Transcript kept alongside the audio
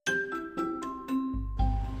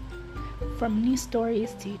from news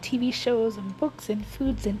stories to TV shows and books and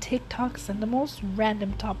foods and TikToks and the most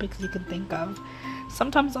random topics you can think of.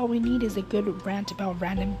 Sometimes all we need is a good rant about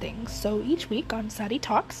random things. So each week on Sadie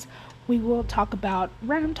Talks, we will talk about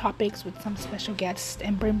random topics with some special guests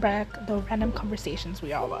and bring back the random conversations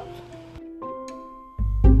we all love.